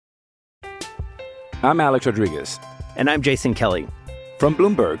I'm Alex Rodriguez. And I'm Jason Kelly. From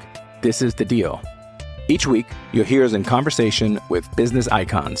Bloomberg, this is The Deal. Each week, you'll hear us in conversation with business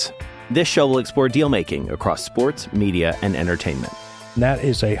icons. This show will explore deal-making across sports, media, and entertainment. That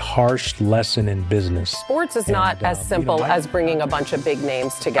is a harsh lesson in business. Sports is not as simple as bringing a bunch of big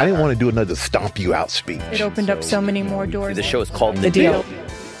names together. I didn't want to do another stomp you out speech. It opened up so many more doors. The show is called The Deal.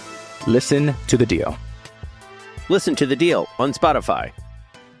 Listen to The Deal. Listen to The Deal on Spotify.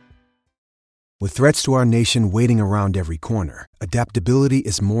 With threats to our nation waiting around every corner, adaptability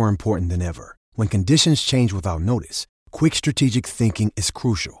is more important than ever. When conditions change without notice, quick strategic thinking is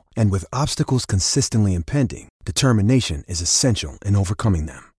crucial. And with obstacles consistently impending, determination is essential in overcoming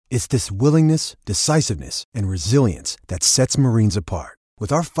them. It's this willingness, decisiveness, and resilience that sets Marines apart.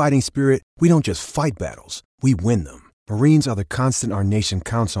 With our fighting spirit, we don't just fight battles, we win them. Marines are the constant our nation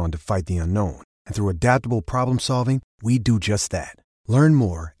counts on to fight the unknown. And through adaptable problem solving, we do just that. Learn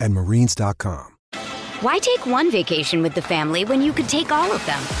more at marines.com. Why take one vacation with the family when you could take all of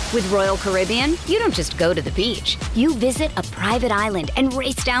them? With Royal Caribbean, you don't just go to the beach. You visit a private island and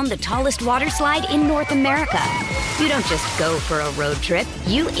race down the tallest water slide in North America. You don't just go for a road trip.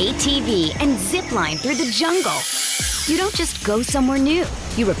 You ATV and zip line through the jungle. You don't just go somewhere new.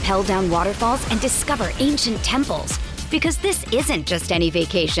 You rappel down waterfalls and discover ancient temples. Because this isn't just any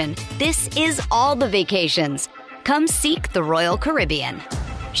vacation. This is all the vacations. Come seek the Royal Caribbean.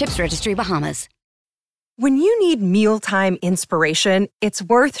 Ships Registry, Bahamas. When you need mealtime inspiration, it's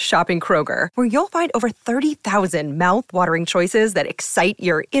worth shopping Kroger, where you'll find over 30,000 mouth-watering choices that excite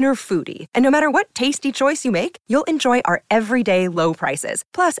your inner foodie. And no matter what tasty choice you make, you'll enjoy our everyday low prices,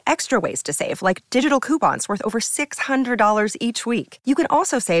 plus extra ways to save, like digital coupons worth over $600 each week. You can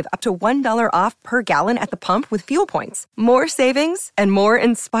also save up to $1 off per gallon at the pump with fuel points. More savings and more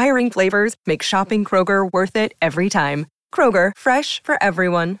inspiring flavors make shopping Kroger worth it every time. Kroger, fresh for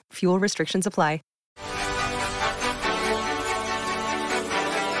everyone. Fuel restrictions apply.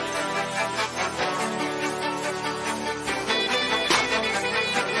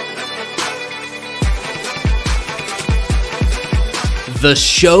 The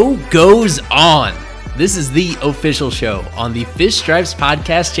show goes on. This is the official show on the Fish Stripes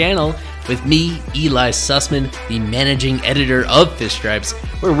podcast channel with me, Eli Sussman, the managing editor of Fish Stripes,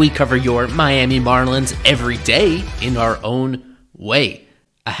 where we cover your Miami Marlins every day in our own way.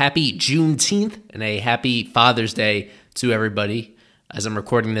 A happy Juneteenth and a happy Father's Day to everybody as I'm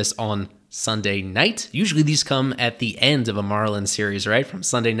recording this on Sunday night. Usually these come at the end of a Marlins series, right? From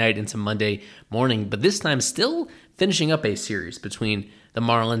Sunday night into Monday morning, but this time still finishing up a series between the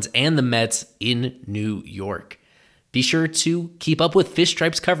Marlins and the Mets in New York. Be sure to keep up with Fish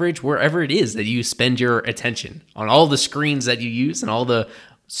Stripes coverage wherever it is that you spend your attention, on all the screens that you use and all the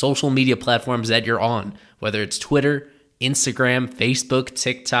social media platforms that you're on, whether it's Twitter, Instagram, Facebook,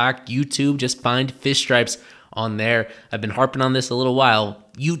 TikTok, YouTube. Just find Fish Stripes on there. I've been harping on this a little while.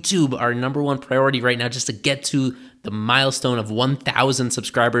 YouTube, our number one priority right now, just to get to the milestone of 1,000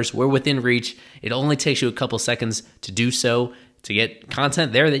 subscribers. We're within reach. It only takes you a couple seconds to do so, to get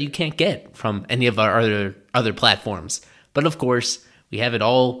content there that you can't get from any of our other platforms. But of course, we have it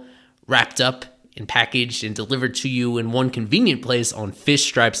all wrapped up and packaged and delivered to you in one convenient place on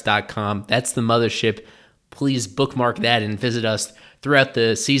fishstripes.com. That's the mothership. Please bookmark that and visit us throughout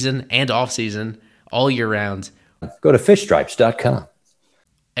the season and off season, all year round. Go to fishstripes.com.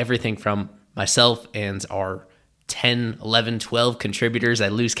 Everything from myself and our 10, 11, 12 contributors. I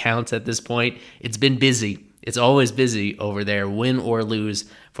lose count at this point. It's been busy. It's always busy over there. Win or lose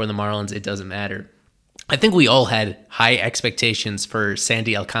for the Marlins, it doesn't matter. I think we all had high expectations for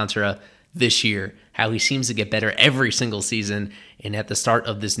Sandy Alcantara this year, how he seems to get better every single season, and at the start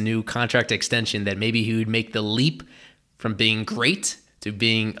of this new contract extension that maybe he would make the leap from being great to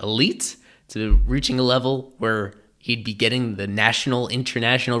being elite to reaching a level where he'd be getting the national,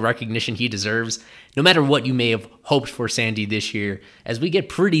 international recognition he deserves. No matter what you may have hoped for Sandy this year, as we get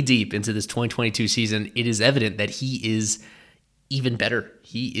pretty deep into this 2022 season, it is evident that he is even better.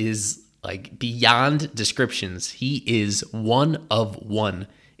 He is like beyond descriptions. He is one of one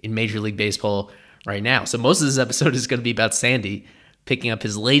in Major League Baseball right now. So most of this episode is going to be about Sandy picking up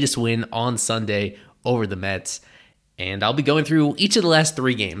his latest win on Sunday over the Mets. And I'll be going through each of the last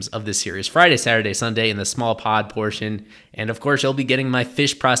 3 games of this series, Friday, Saturday, Sunday in the small pod portion. And of course, you'll be getting my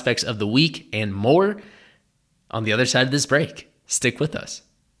fish prospects of the week and more on the other side of this break. Stick with us.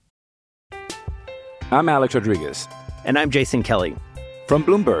 I'm Alex Rodriguez. And I'm Jason Kelly. From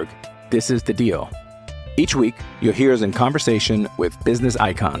Bloomberg, this is The Deal. Each week, you'll hear us in conversation with business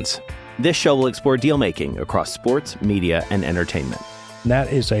icons. This show will explore deal-making across sports, media, and entertainment. And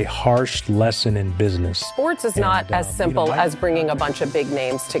that is a harsh lesson in business. Sports is not as simple as bringing a bunch of big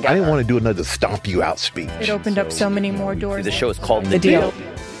names together. I didn't want to do another stomp you out speech. It opened up so many more doors. The show is called The Deal.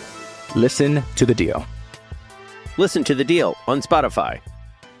 Listen to The Deal. Listen to The Deal on Spotify.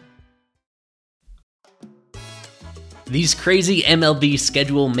 These crazy MLB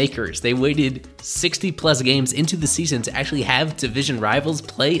schedule makers, they waited 60-plus games into the season to actually have division rivals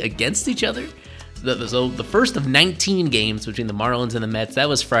play against each other. So the first of 19 games between the Marlins and the Mets, that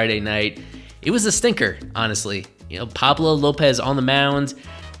was Friday night. It was a stinker, honestly. Pablo Lopez on the mound.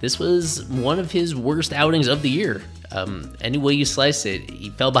 This was one of his worst outings of the year. Any way you slice it, he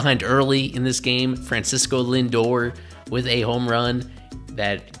fell behind early in this game. Francisco Lindor with a home run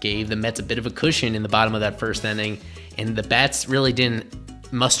that gave the Mets a bit of a cushion in the bottom of that first inning. And the bats really didn't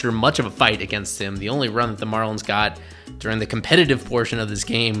muster much of a fight against him. The only run that the Marlins got during the competitive portion of this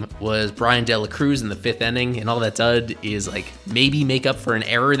game was Brian De La Cruz in the fifth inning, and all that did is maybe make up for an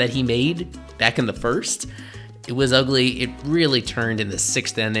error that he made back in the first. It was ugly. It really turned in the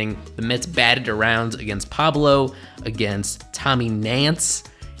sixth inning. The Mets batted around against Pablo, against Tommy Nance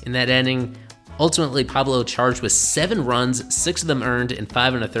in that inning. Ultimately, Pablo charged with 7 runs, 6 of them earned in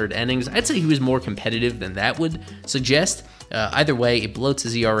 5 1/3 innings. I'd say he was more competitive than that would suggest. Either way, it bloats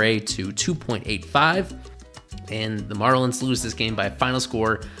his ERA to 2.85, and the Marlins lose this game by a final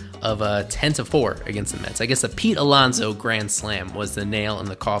score of 10-4 against the Mets. I guess the Pete Alonso grand slam was the nail in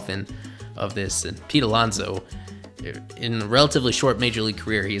the coffin of this. And Pete Alonso, in a relatively short major league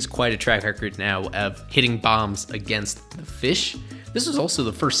career, he has quite a track record now of hitting bombs against the Fish. This was also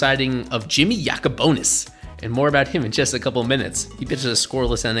the first sighting of Jimmy Yacobonis, and more about him in just a couple of minutes. He pitched a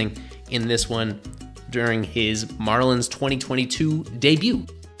scoreless inning in this one during his Marlins 2022 debut.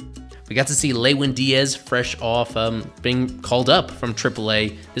 We got to see Lewin Diaz fresh off being called up from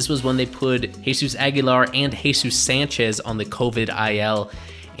AAA. This was when they put Jesus Aguilar and Jesus Sanchez on the COVID IL.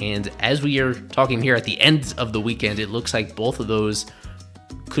 And as we are talking here at the end of the weekend, it looks like both of those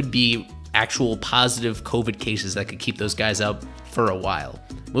could be actual positive COVID cases that could keep those guys up for a while.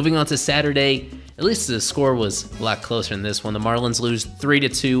 Moving on to Saturday, at least the score was a lot closer in this one. The Marlins lose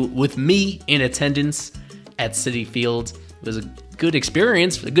 3-2 with me in attendance at Citi Field. It was a good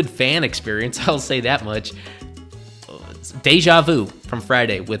experience, a good fan experience, I'll say that much. Deja vu from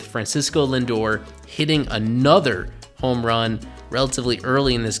Friday with Francisco Lindor hitting another home run relatively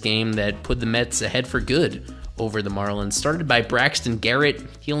early in this game that put the Mets ahead for good over the Marlins. Started by Braxton Garrett.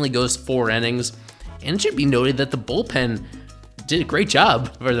 He only goes 4 innings. And it should be noted that the bullpen did a great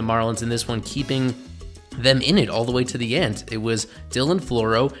job for the Marlins in this one, keeping them in it all the way to the end. It was Dylan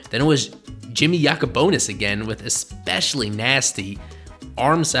Floro, then it was Jimmy Yacobonis again with especially nasty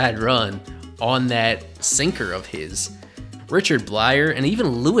arm side run on that sinker of his. Richard Blyer and even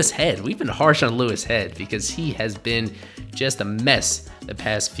Lewis Head. We've been harsh on Lewis Head because he has been just a mess the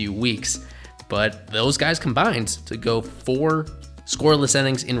past few weeks. But those guys combined to go 4 scoreless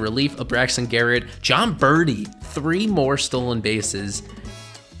innings in relief of Braxton Garrett. John Birdie, 3 more stolen bases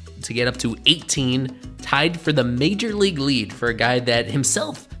to get up to 18, tied for the major league lead for a guy that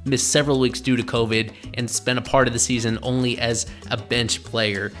himself missed several weeks due to COVID and spent a part of the season only as a bench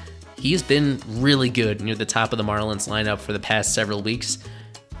player. He's been really good near the top of the Marlins lineup for the past several weeks.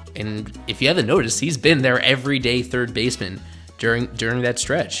 And if you haven't noticed, he's been their everyday third baseman during that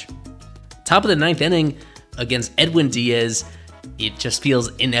stretch. Top of the 9th inning against Edwin Diaz, it just feels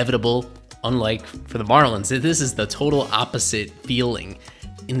inevitable, unlike for the Marlins. This is the total opposite feeling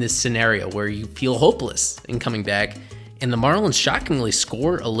in this scenario where you feel hopeless in coming back. And the Marlins shockingly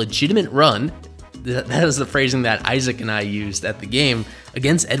score a legitimate run. That is the phrasing that Isaac and I used at the game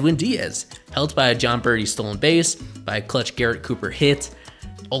against Edwin Diaz. Helped by a John Birdie stolen base, by a clutch Garrett Cooper hit.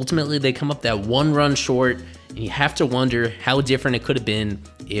 Ultimately, they come up that 1 run short, and you have to wonder how different it could have been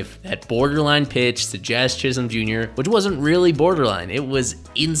if that borderline pitch to Jazz Chisholm Jr., which wasn't really borderline, it was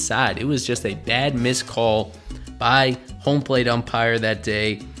inside. It was just a bad missed call by home plate umpire that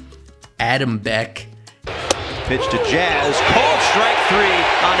day, Adam Beck. Pitch to Jazz, called strike 3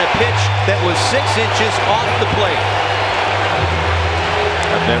 on a pitch that was 6 inches off the plate.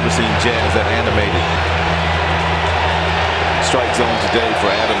 I've never seen Jazz that animated. Strike zone today for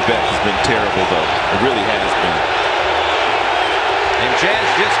Adam Beck has been terrible, though. It really has been. And Jazz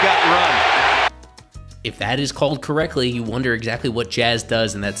just got run. If that is called correctly, you wonder exactly what Jazz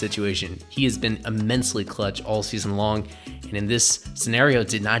does in that situation. He has been immensely clutch all season long, and in this scenario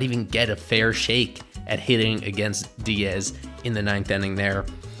did not even get a fair shake at hitting against Diaz in the 9th inning there.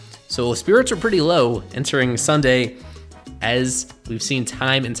 So spirits are pretty low entering Sunday. As we've seen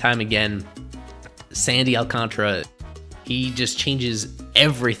time and time again, Sandy Alcantara, he just changes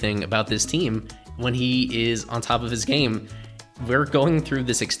everything about this team when he is on top of his game. we're going through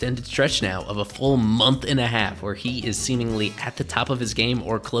this extended stretch now of a full month and a half where he is seemingly at the top of his game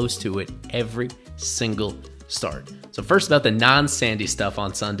or close to it every single start. So first, about the non-Sandy stuff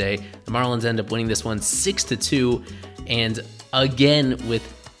on Sunday, the Marlins end up winning this one 6-2, and again with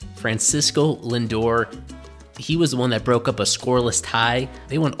Francisco Lindor, he was the one that broke up a scoreless tie.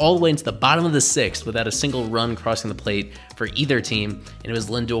 They went all the way into the bottom of the sixth without a single run crossing the plate for either team, and it was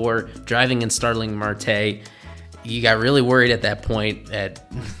Lindor driving and startling Marte. You got really worried at that point that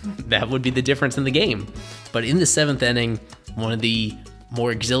that would be the difference in the game. But in the seventh inning, one of the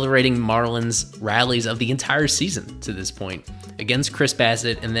more exhilarating Marlins rallies of the entire season to this point, against Chris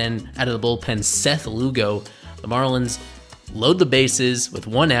Bassitt, and then out of the bullpen, Seth Lugo, the Marlins load the bases with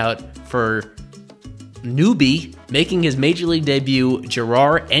one out for newbie making his major league debut,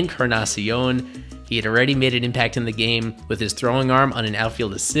 Jerar Encarnacion. He had already made an impact in the game with his throwing arm on an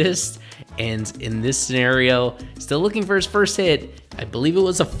outfield assist, and in this scenario, still looking for his first hit. I believe it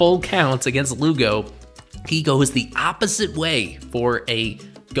was a full count against Lugo. He goes the opposite way for a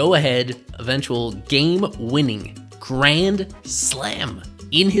go-ahead, eventual game-winning grand slam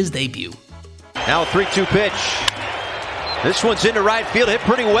in his debut. Now a 3-2 pitch. This one's into right field, hit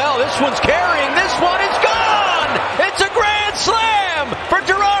pretty well. This one's carrying. This one is gone. It's a grand slam for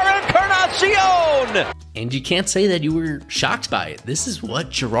Jerar Encarnacion. And you can't say that you were shocked by it. This is what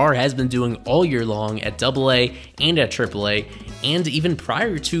Jerar has been doing all year long at AA and at AAA, and even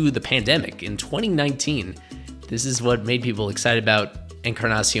prior to the pandemic in 2019. This is what made people excited about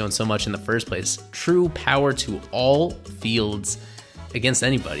Encarnacion so much in the first place. True power to all fields against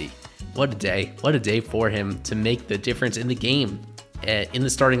anybody. What a day. What a day for him to make the difference in the game in the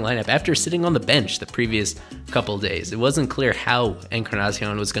starting lineup after sitting on the bench the previous couple of days. It wasn't clear how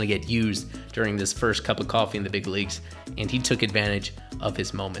Encarnacion was going to get used during this first cup of coffee in the big leagues, and he took advantage of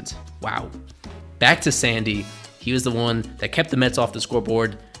his moment. Wow. Back to Sandy. He was the one that kept the Mets off the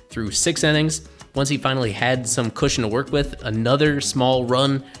scoreboard through 6 innings. Once he finally had some cushion to work with, another small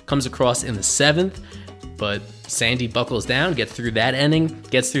run comes across in the 7th, but Sandy buckles down, gets through that inning,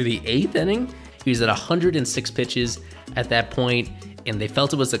 gets through the 8th inning. He was at 106 pitches at that point, and they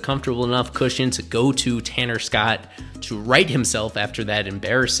felt it was a comfortable enough cushion to go to Tanner Scott to right himself after that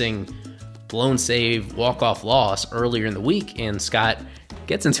embarrassing blown save walk-off loss earlier in the week, and Scott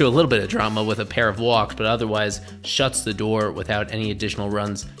gets into a little bit of drama with a pair of walks, but otherwise shuts the door without any additional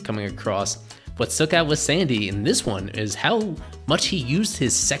runs coming across. What stuck out with Sandy in this one is how much he used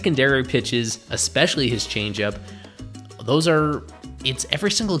his secondary pitches, especially his changeup. It's every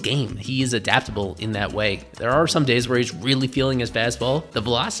single game. He is adaptable in that way. There are some days where he's really feeling his fastball. The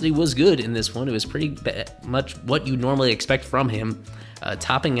velocity was good in this one. It was pretty much what you normally expect from him,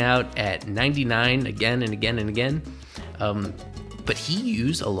 topping out at 99 again and again and again. But he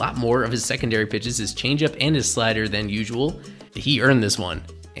used a lot more of his secondary pitches, his changeup and his slider than usual. He earned this one,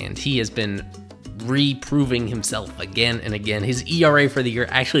 and he has been reproving himself again and again. His ERA for the year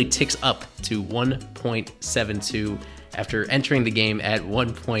actually ticks up to 1.72 after entering the game at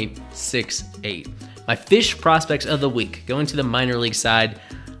 1.68. My fish prospects of the week, going to the minor league side.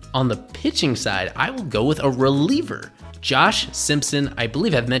 On the pitching side, I will go with a reliever. Josh Simpson, I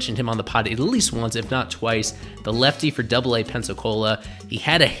believe I've mentioned him on the pod at least once, if not twice. The lefty for AA Pensacola. He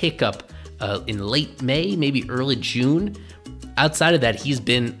had a hiccup in late May, maybe early June. Outside of that, he's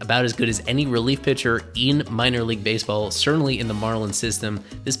been about as good as any relief pitcher in minor league baseball, certainly in the Marlins system.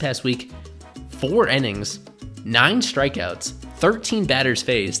 This past week, 4 innings, 9 strikeouts, 13 batters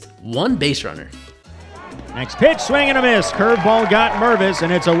faced, 1 base runner. Next pitch, swing and a miss. Curveball got Mervis,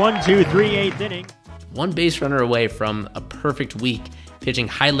 and it's a 1-2-3 8th inning. 1 base runner away from a perfect week, pitching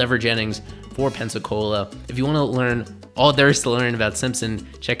high leverage innings for Pensacola. If you want to learn all there is to learn about Simpson,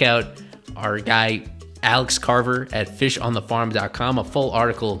 check out our guy Alex Carver at fishonthefarm.com, a full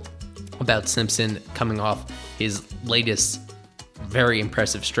article about Simpson coming off his latest very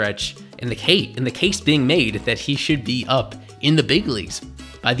impressive stretch, and the case being made that he should be up in the big leagues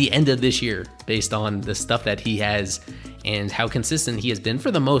by the end of this year based on the stuff that he has and how consistent he has been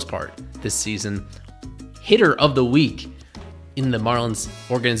for the most part this season. Hitter of the week in the Marlins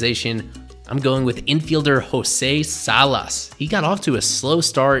organization, I'm going with infielder Jose Salas. He got off to a slow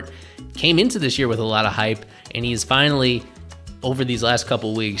start, came into this year with a lot of hype, and he is finally, over these last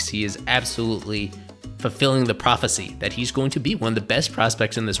couple weeks, he is absolutely fulfilling the prophecy that he's going to be one of the best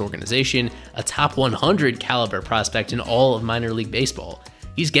prospects in this organization, a top 100 caliber prospect in all of minor league baseball.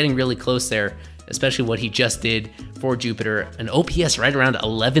 He's getting really close there, especially what he just did for Jupiter. An OPS right around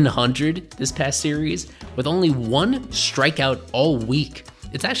 1,100 this past series with only 1 strikeout all week.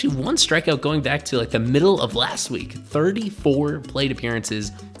 It's actually 1 strikeout going back to like the middle of last week. 34 plate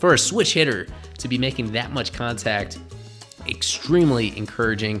appearances for a switch hitter to be making that much contact extremely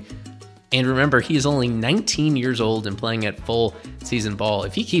encouraging. And remember, he is only 19 years old and playing at full season ball.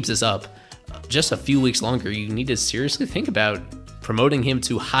 If he keeps this up just a few weeks longer, you need to seriously think about promoting him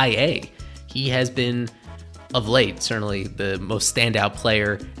to high A. He has been, of late, certainly the most standout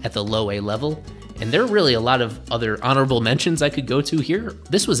player at the low A level. And there are really a lot of other honorable mentions I could go to here.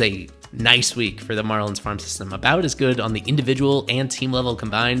 This was a nice week for the Marlins farm system, about as good on the individual and team level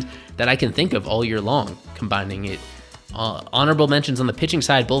combined that I can think of all year long, combining it. Honorable mentions on the pitching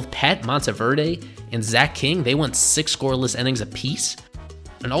side, both Pat Monteverde and Zach King, they went 6 scoreless innings apiece.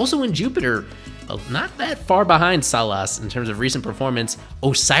 And also in Jupiter, not that far behind Salas in terms of recent performance,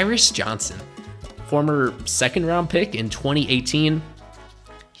 Osiris Johnson, former second-round pick in 2018.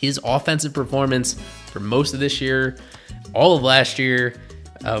 His offensive performance for most of this year, all of last year,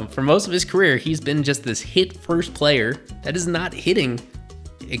 for most of his career, he's been just this hit-first player that is not hitting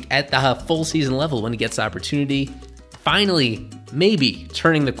at the full season level when he gets the opportunity. Finally, maybe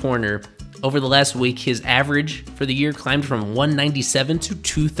turning the corner. Over the last week, his average for the year climbed from 197 to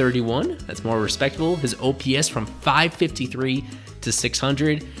 231. That's more respectable. His OPS from 553 to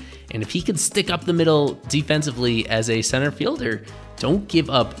 600. And if he can stick up the middle defensively as a center fielder, don't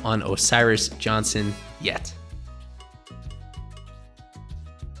give up on Osiris Johnson yet.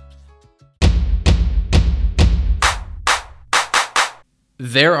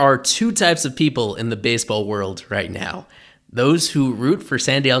 There are two types of people in the baseball world right now. Those who root for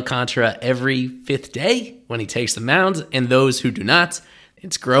Sandy Alcantara every 5th day when he takes the mound, and those who do not.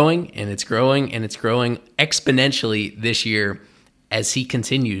 It's growing, and it's growing, and it's growing exponentially this year as he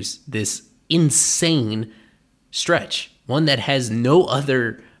continues this insane stretch. One that has no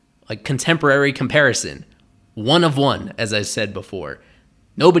other contemporary comparison. One of one, as I said before.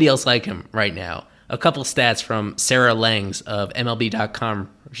 Nobody else like him right now. A couple stats from Sarah Langs of MLB.com.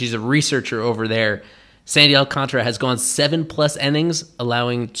 She's a researcher over there. Sandy Alcantara has gone 7+ innings,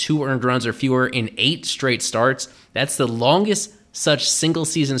 allowing 2 earned runs or fewer in 8 straight starts. That's the longest such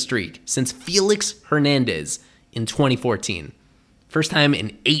single-season streak since Felix Hernandez in 2014. First time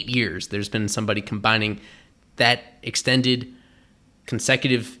in 8 years there's been somebody combining that extended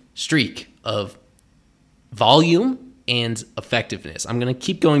consecutive streak of volume and effectiveness. I'm going to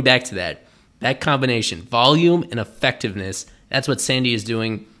keep going back to that. That combination, volume and effectiveness, that's what Sandy is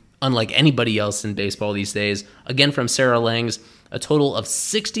doing, unlike anybody else in baseball these days. Again, from Sarah Langs, a total of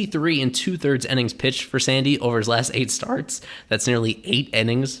 63 2/3 innings pitched for Sandy over his last 8 starts. That's nearly 8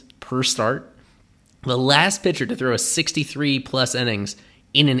 innings per start. The last pitcher to throw a 63+ innings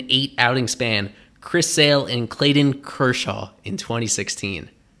in an 8-outing span, Chris Sale and Clayton Kershaw in 2016.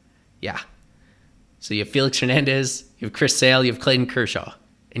 Yeah. So you have Felix Hernandez, you have Chris Sale, you have Clayton Kershaw,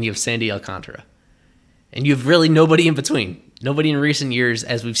 and you have Sandy Alcantara. And you have really nobody in between. Nobody in recent years,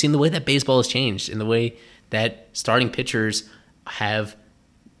 as we've seen the way that baseball has changed and the way that starting pitchers have,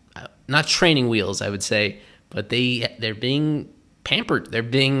 not training wheels, I would say, but they're being pampered. They're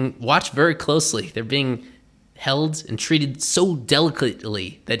being watched very closely. They're being held and treated so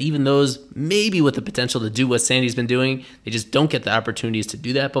delicately that even those maybe with the potential to do what Sandy's been doing, they just don't get the opportunities to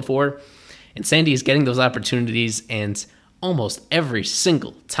do that before. And Sandy is getting those opportunities, and almost every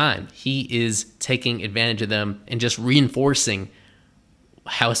single time he is taking advantage of them and just reinforcing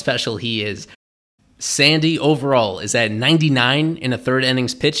how special he is. Sandy overall is at 99 1/3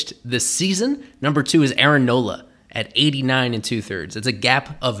 innings pitched this season. Number 2 is Aaron Nola at 89 2/3. It's a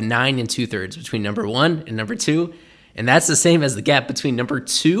gap of 9 2/3 between number 1 and number 2. And that's the same as the gap between number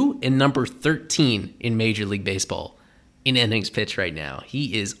 2 and number 13 in Major League Baseball in innings pitched right now.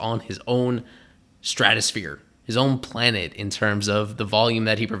 He is on his own stratosphere, his own planet in terms of the volume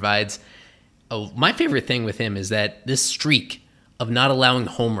that he provides. Oh, my favorite thing with him is that this streak of not allowing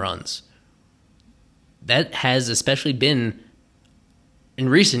home runs, that has especially been, in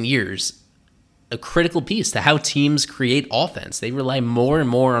recent years, a critical piece to how teams create offense. They rely more and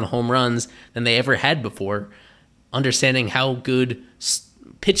more on home runs than they ever had before, understanding how good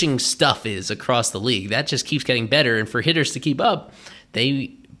pitching stuff is across the league. That just keeps getting better, and for hitters to keep up,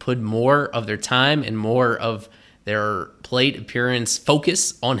 they put more of their time and more of their plate appearance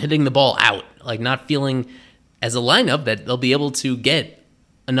focus on hitting the ball out, like not feeling as a lineup that they'll be able to get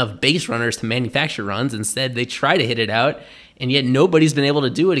enough base runners to manufacture runs. Instead, they try to hit it out, and yet nobody's been able to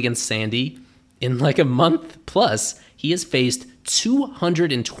do it against Sandy in like a month plus. He has faced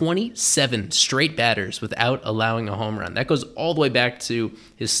 227 straight batters without allowing a home run. That goes all the way back to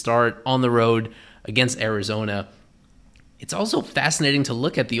his start on the road against Arizona. It's also fascinating to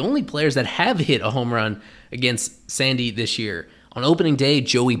look at the only players that have hit a home run against Sandy this year. On opening day,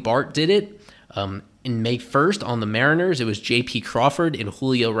 Joey Bart did it. In May 1st on the Mariners, it was J.P. Crawford and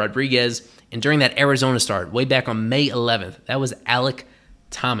Julio Rodriguez. And during that Arizona start, way back on May 11th, that was Alek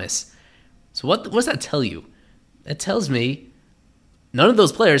Thomas. So what does that tell you? That tells me none of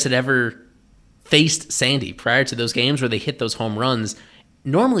those players had ever faced Sandy prior to those games where they hit those home runs.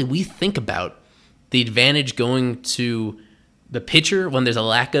 Normally, we think about the advantage going to the pitcher when there's a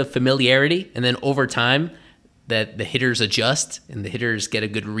lack of familiarity, and then over time that the hitters adjust and the hitters get a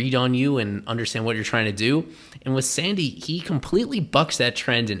good read on you and understand what you're trying to do. And with Sandy, he completely bucks that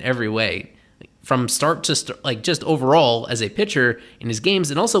trend in every way. From start to start, like just overall as a pitcher in his games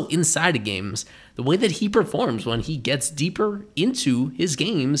and also inside of games, the way that he performs when he gets deeper into his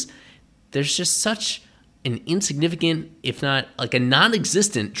games, there's just such an insignificant, if not like a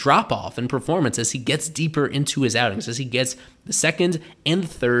non-existent drop-off in performance as he gets deeper into his outings, as he gets the second and the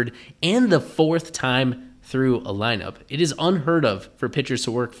third and the fourth time through a lineup. It is unheard of for pitchers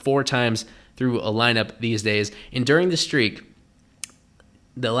to work 4 times through a lineup these days. And during the streak,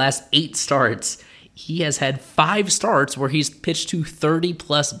 the last 8 starts, he has had 5 starts where he's pitched to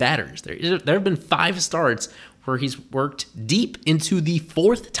 30-plus batters. There have been 5 starts where he's worked deep into the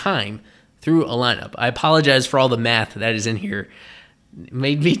 4th time through a lineup. I apologize for all the math that is in here. It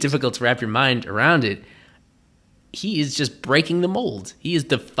made me difficult to wrap your mind around it. He is just breaking the mold. He is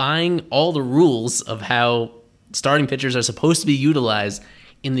defying all the rules of how starting pitchers are supposed to be utilized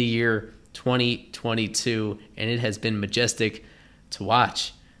in the year 2022, and it has been majestic to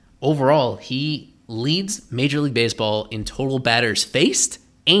watch. Overall, he leads Major League Baseball in total batters faced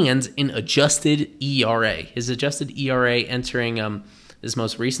and in adjusted ERA. His adjusted ERA entering this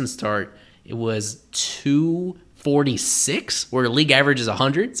most recent start, it was 2.46, where league average is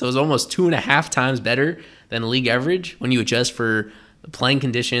 100, so it was almost 2.5 times better than league average when you adjust for the playing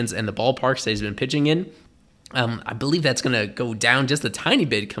conditions and the ballparks that he's been pitching in. I believe that's going to go down just a tiny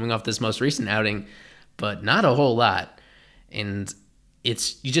bit coming off this most recent outing, but not a whole lot. And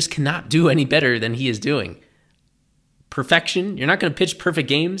you just cannot do any better than he is doing. Perfection. You're not going to pitch perfect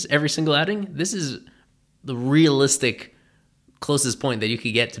games every single outing. This is the realistic closest point that you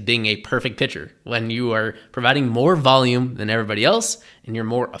could get to being a perfect pitcher, when you are providing more volume than everybody else and you're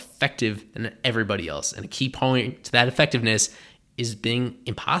more effective than everybody else. And a key point to that effectiveness is being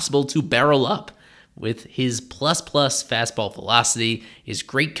impossible to barrel up. With his plus fastball velocity, his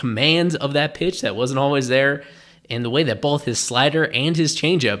great command of that pitch that wasn't always there, and the way that both his slider and his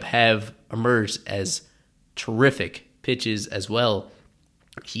changeup have emerged as terrific pitches as well.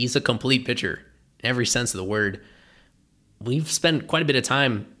 He's a complete pitcher in every sense of the word. We've spent quite a bit of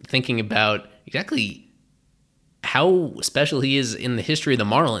time thinking about exactly how special he is in the history of the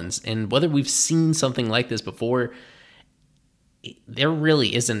Marlins and whether we've seen something like this before. There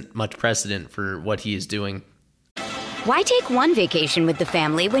really isn't much precedent for what he is doing. Why take one vacation with the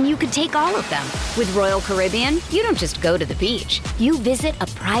family when you could take all of them? With Royal Caribbean, you don't just go to the beach. You visit a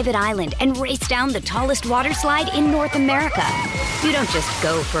private island and race down the tallest water slide in North America. You don't just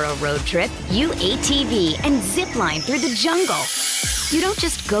go for a road trip. You ATV and zip line through the jungle. You don't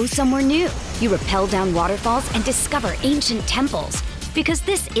just go somewhere new. You rappel down waterfalls and discover ancient temples. Because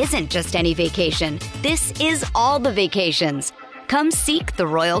this isn't just any vacation. This is all the vacations. Come seek the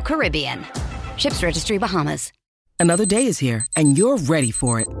Royal Caribbean. Ships Registry, Bahamas. Another day is here, and you're ready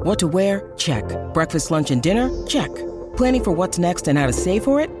for it. What to wear? Check. Breakfast, lunch, and dinner? Check. Planning for what's next and how to save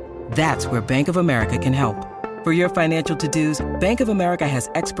for it? That's where Bank of America can help. For your financial to-dos, Bank of America has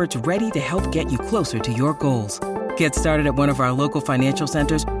experts ready to help get you closer to your goals. Get started at one of our local financial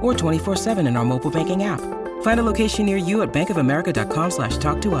centers or 24/7 in our mobile banking app. Find a location near you at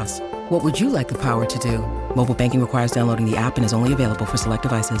bankofamerica.com/talktous. What would you like the power to do? Mobile banking requires downloading the app and is only available for select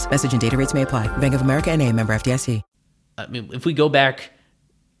devices. Message and data rates may apply. Bank of America NA, member FDIC. I mean, if we go back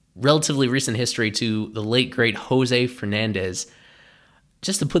relatively recent history to the late, great Jose Fernandez,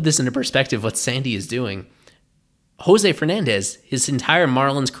 just to put this into perspective, what Sandy is doing, Jose Fernandez, his entire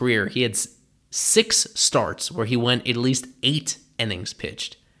Marlins career, he had 6 starts where he went at least 8 innings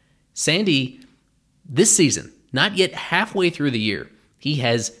pitched. Sandy, this season, not yet halfway through the year, he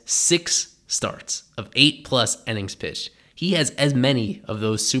has 6 starts of 8+ innings pitched. He has as many of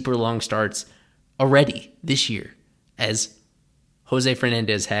those super long starts already this year as Jose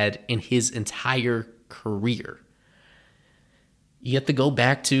Fernandez had in his entire career. You have to go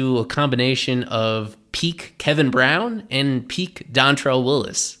back to a combination of peak Kevin Brown and peak Dontrelle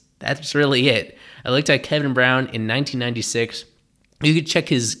Willis. That's really it. I looked at Kevin Brown in 1996. You could check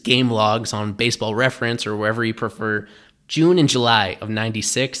his game logs on Baseball Reference or wherever you prefer. June and July of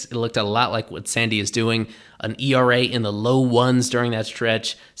 96, it looked a lot like what Sandy is doing. An ERA in the low 1s during that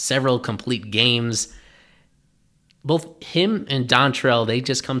stretch, several complete games. Both him and Dontrelle, they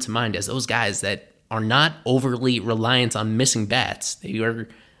just come to mind as those guys that are not overly reliant on missing bats. They are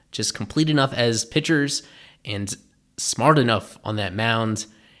just complete enough as pitchers and smart enough on that mound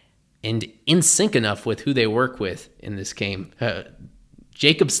and in sync enough with who they work with in this game.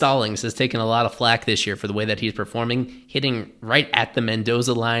 Jacob Stallings has taken a lot of flack this year for the way that he's performing, hitting right at the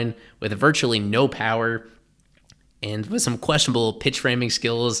Mendoza line with virtually no power and with some questionable pitch framing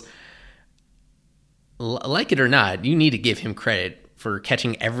skills. Like it or not, you need to give him credit for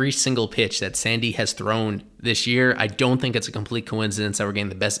catching every single pitch that Sandy has thrown this year. I don't think it's a complete coincidence that we're getting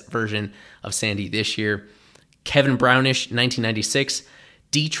the best version of Sandy this year. Kevin Brownish, 1996.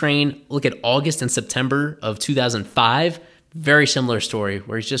 D-Train, look at August and September of 2005. Very similar story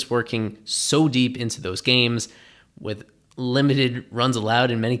where he's just working so deep into those games with limited runs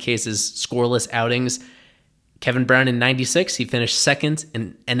allowed, in many cases scoreless outings. Kevin Brown in 96, he finished second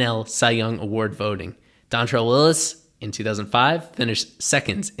in NL Cy Young Award voting. Dontrelle Willis in 2005 finished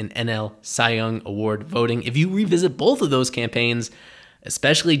second in NL Cy Young Award voting. If you revisit both of those campaigns,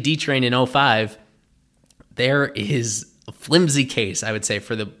 especially D-Train in 05, there is a flimsy case, I would say,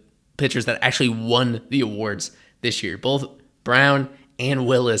 for the pitchers that actually won the awards this year. Both Brown and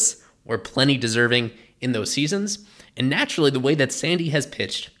Willis were plenty deserving in those seasons. And naturally, the way that Sandy has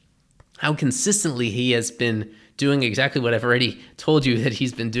pitched, how consistently he has been doing exactly what I've already told you that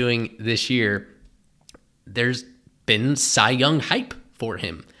he's been doing this year, there's been Cy Young hype for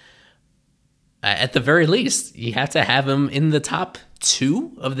him. At the very least, you have to have him in the top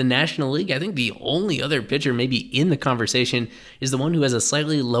 2 of the National League. I think the only other pitcher maybe in the conversation is the one who has a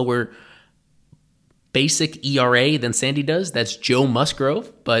slightly lower basic ERA than Sandy does. That's Joe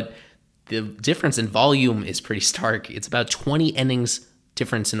Musgrove, but the difference in volume is pretty stark. It's about 20 innings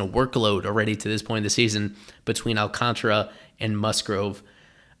difference in a workload already to this point in the season between Alcantara and Musgrove.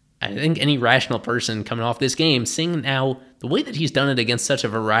 I think any rational person coming off this game, seeing now the way that he's done it against such a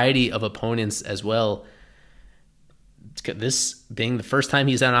variety of opponents as well, this being the first time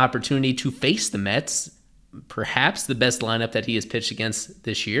he's had an opportunity to face the Mets, perhaps the best lineup that he has pitched against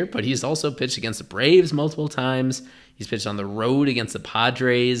this year, but he's also pitched against the Braves multiple times. He's pitched on the road against the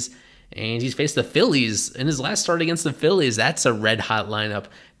Padres, and he's faced the Phillies in his last start against the Phillies. That's a red-hot lineup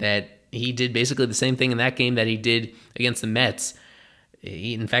that he did basically the same thing in that game that he did against the Mets.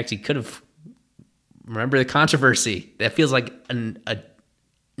 In fact, he could have, remember the controversy? That feels like an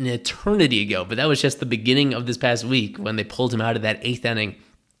eternity ago, but that was just the beginning of this past week when they pulled him out of that 8th inning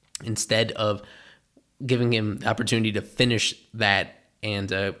instead of giving him the opportunity to finish that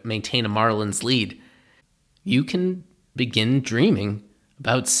and maintain a Marlins lead. You can begin dreaming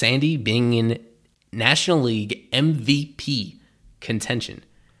about Sandy being in National League MVP contention.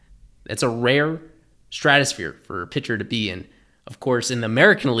 That's a rare stratosphere for a pitcher to be in. Of course, in the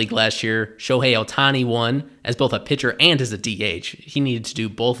American League last year, Shohei Ohtani won as both a pitcher and as a DH. He needed to do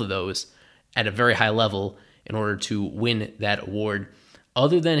both of those at a very high level in order to win that award.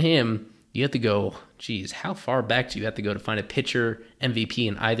 Other than him, you have to go, how far back do you have to go to find a pitcher MVP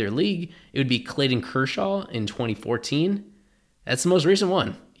in either league? It would be Clayton Kershaw in 2014. That's the most recent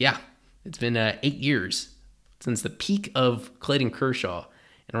one. Yeah, it's been 8 years since the peak of Clayton Kershaw.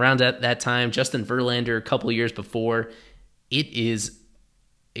 And around that time, Justin Verlander a couple of years before. It is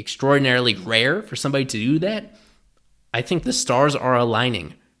extraordinarily rare for somebody to do that. I think the stars are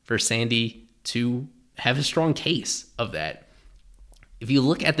aligning for Sandy to have a strong case of that. If you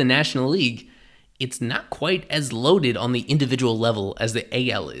look at the National League, it's not quite as loaded on the individual level as the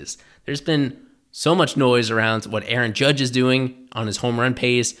AL is. There's been so much noise around what Aaron Judge is doing on his home run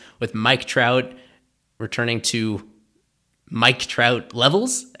pace, with Mike Trout returning to Mike Trout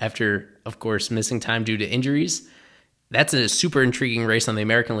levels after, of course, missing time due to injuries. That's a super intriguing race on the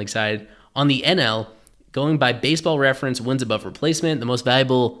American League side. On the NL, going by Baseball Reference wins above replacement, the most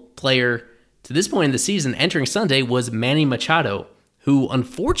valuable player to this point in the season entering Sunday was Manny Machado, who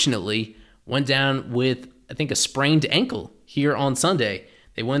unfortunately went down with, I think, a sprained ankle here on Sunday.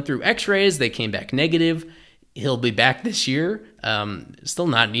 They went through x-rays, they came back negative. He'll be back this year. Still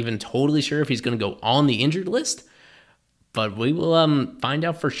not even totally sure if he's going to go on the injured list, but we will find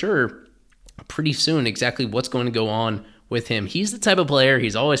out for sure pretty soon exactly what's going to go on with him. He's the type of player,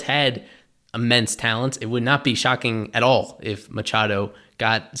 he's always had immense talent. It would not be shocking at all if Machado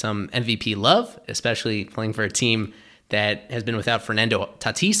got some MVP love, especially playing for a team that has been without Fernando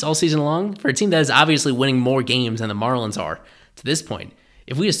Tatis all season long, for a team that is obviously winning more games than the Marlins are to this point.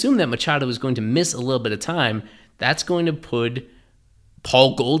 If we assume that Machado is going to miss a little bit of time, that's going to put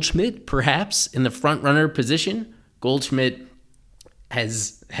Paul Goldschmidt perhaps in the front runner position. Goldschmidt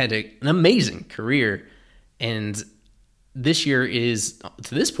has had an amazing career, and this year is,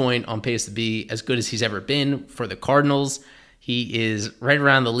 to this point, on pace to be as good as he's ever been for the Cardinals. He is right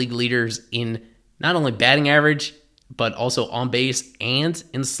around the league leaders in not only batting average, but also on base and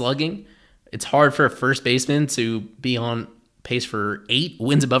in slugging. It's hard for a first baseman to be on pace for 8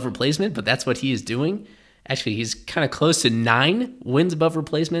 wins above replacement, but that's what he is doing. Actually, he's kind of close to 9 wins above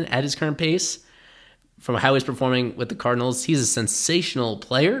replacement at his current pace from how he's performing with the Cardinals. He's a sensational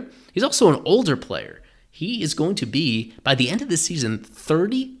player. He's also an older player. He is going to be, by the end of this season,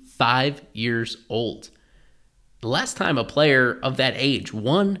 35 years old. The last time a player of that age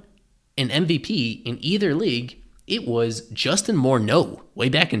won an MVP in either league, it was Justin Morneau way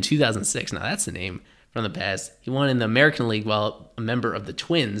back in 2006. Now, that's the name from the past. He won in the American League while a member of the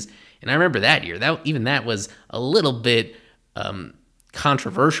Twins. And I remember that year. That was a little bit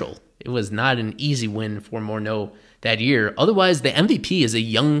controversial. It was not an easy win for Morneau that year. Otherwise, the MVP is a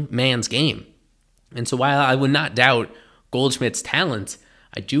young man's game. And so while I would not doubt Goldschmidt's talent,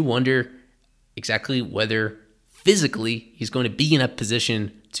 I do wonder exactly whether physically he's going to be in a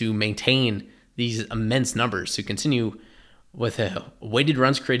position to maintain these immense numbers, to continue with a weighted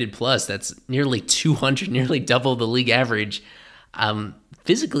runs created plus that's nearly 200, nearly double the league average.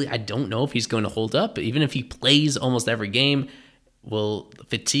 Physically, I don't know if he's going to hold up. Even if he plays almost every game, will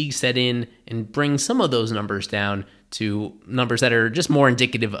fatigue set in and bring some of those numbers down to numbers that are just more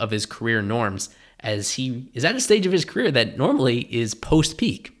indicative of his career norms, as he is at a stage of his career that normally is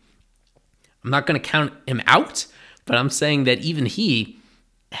post-peak. I'm not going to count him out, but I'm saying that even he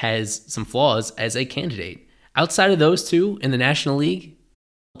has some flaws as a candidate. Outside of those two in the National League,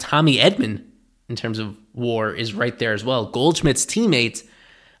 Tommy Edman, in terms of WAR, is right there as well. Goldschmidt's teammate,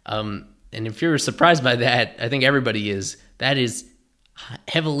 and if you're surprised by that, I think everybody is. That is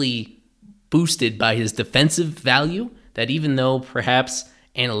heavily boosted by his defensive value, that even though perhaps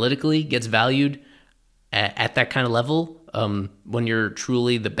analytically gets valued at that kind of level, when you're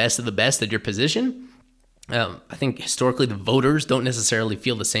truly the best of the best at your position, I think historically the voters don't necessarily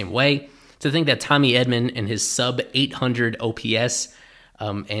feel the same way. To think that Tommy Edman and his sub 800 OPS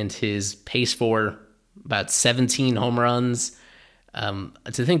and his pace for about 17 home runs,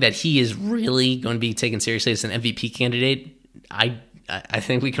 to think that he is really going to be taken seriously as an MVP candidate, I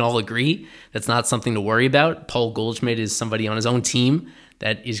think we can all agree that's not something to worry about. Paul Goldschmidt is somebody on his own team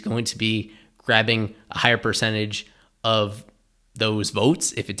that is going to be grabbing a higher percentage of those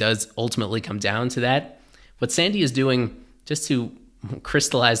votes if it does ultimately come down to that. What Sandy is doing, just to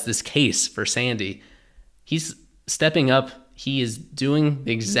crystallize this case for Sandy, he's stepping up. He is doing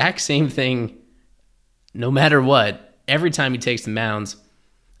the exact same thing no matter what, every time he takes the mound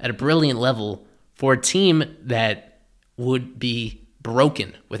at a brilliant level for a team that would be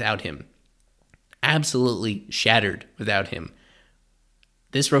broken without him, absolutely shattered without him.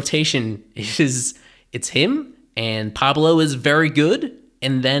 This rotation it's him, and Pablo is very good,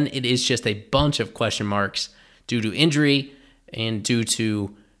 and then it is just a bunch of question marks due to injury and due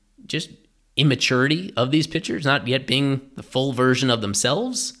to just immaturity of these pitchers, not yet being the full version of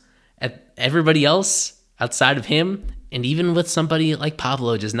themselves. Everybody else outside of him, and even with somebody like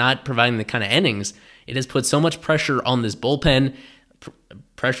Pablo just not providing the kind of innings, it has put so much pressure on this bullpen,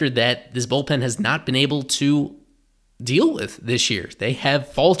 pressure that this bullpen has not been able to deal with this year. They have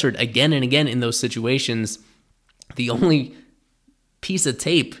faltered again and again in those situations. The only piece of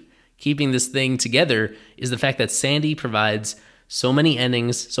tape keeping this thing together is the fact that Sandy provides so many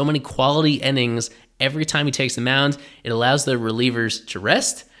innings, so many quality innings every time he takes the mound. It allows the relievers to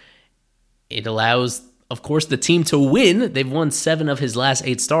rest. It allows, of course, the team to win. They've won 7 of his last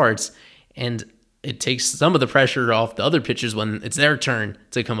 8 starts, and it takes some of the pressure off the other pitchers when it's their turn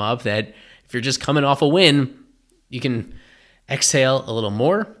to come up, that if you're just coming off a win, you can exhale a little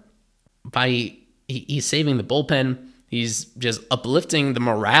more. He's saving the bullpen. He's just uplifting the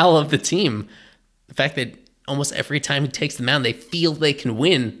morale of the team. The fact that almost every time he takes the mound, they feel they can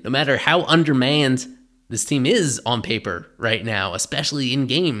win, no matter how undermanned this team is on paper right now, especially in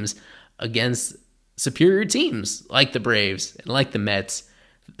games against superior teams like the Braves and like the Mets.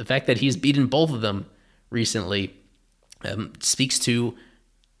 The fact that he's beaten both of them recently speaks to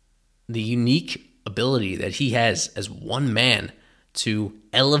the unique ability that he has as one man to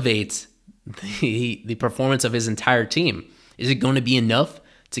elevate the performance of his entire team. Is it going to be enough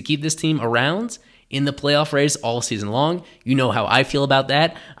to keep this team around in the playoff race all season long? You know how I feel about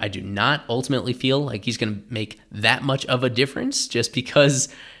that. I do not ultimately feel like he's going to make that much of a difference, just because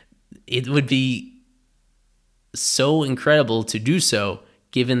it would be so incredible to do so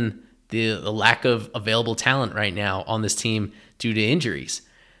given the lack of available talent right now on this team due to injuries.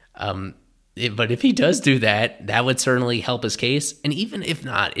 But if he does do that, that would certainly help his case. And even if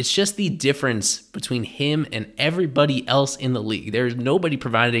not, it's just the difference between him and everybody else in the league. There's nobody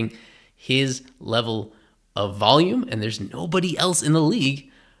providing his level of volume, and there's nobody else in the league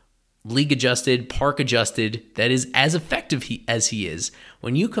league adjusted, park adjusted, that is as effective as he is.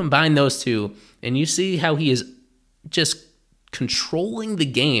 When you combine those two and you see how he is just controlling the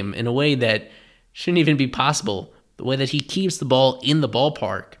game in a way that shouldn't even be possible, the way that he keeps the ball in the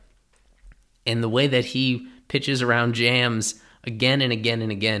ballpark, and the way that he pitches around jams again and again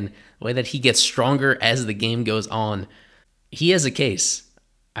and again, the way that he gets stronger as the game goes on, he has a case.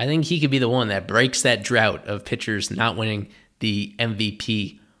 I think he could be the one that breaks that drought of pitchers not winning the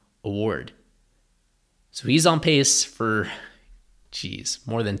MVP award. So he's on pace for,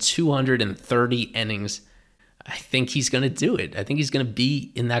 more than 230 innings. I think he's going to do it. I think he's going to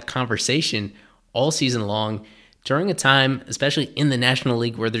be in that conversation all season long during a time, especially in the National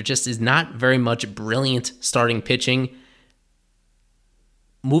League, where there just is not very much brilliant starting pitching.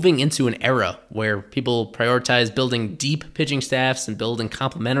 Moving into an era where people prioritize building deep pitching staffs and building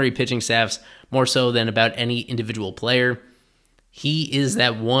complementary pitching staffs more so than about any individual player. He is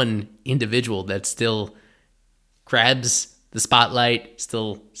that one individual that still grabs the spotlight,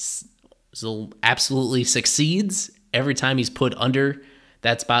 still absolutely succeeds every time he's put under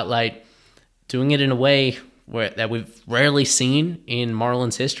that spotlight, doing it in a way that we've rarely seen in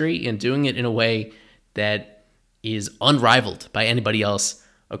Marlins history, and doing it in a way that is unrivaled by anybody else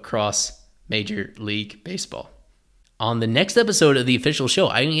across Major League Baseball. On the next episode of The Official Show,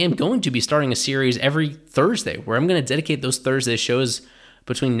 I am going to be starting a series every Thursday where I'm going to dedicate those Thursday shows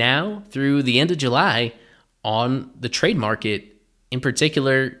between now through the end of July on the trade market, in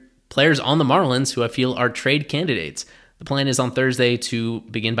particular, players on the Marlins who I feel are trade candidates. The plan is on Thursday to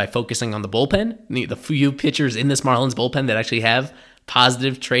begin by focusing on the bullpen, the few pitchers in this Marlins bullpen that actually have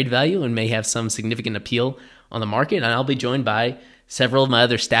positive trade value and may have some significant appeal on the market. And I'll be joined by several of my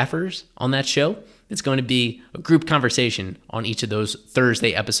other staffers on that show. It's going to be a group conversation on each of those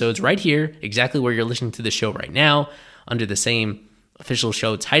Thursday episodes right here, exactly where you're listening to the show right now, under the same official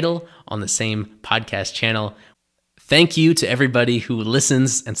show title on the same podcast channel. Thank you to everybody who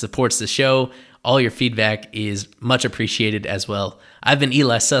listens and supports the show. All your feedback is much appreciated as well. I've been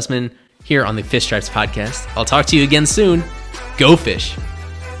Eli Sussman here on the Fish Stripes podcast. I'll talk to you again soon. Go Fish!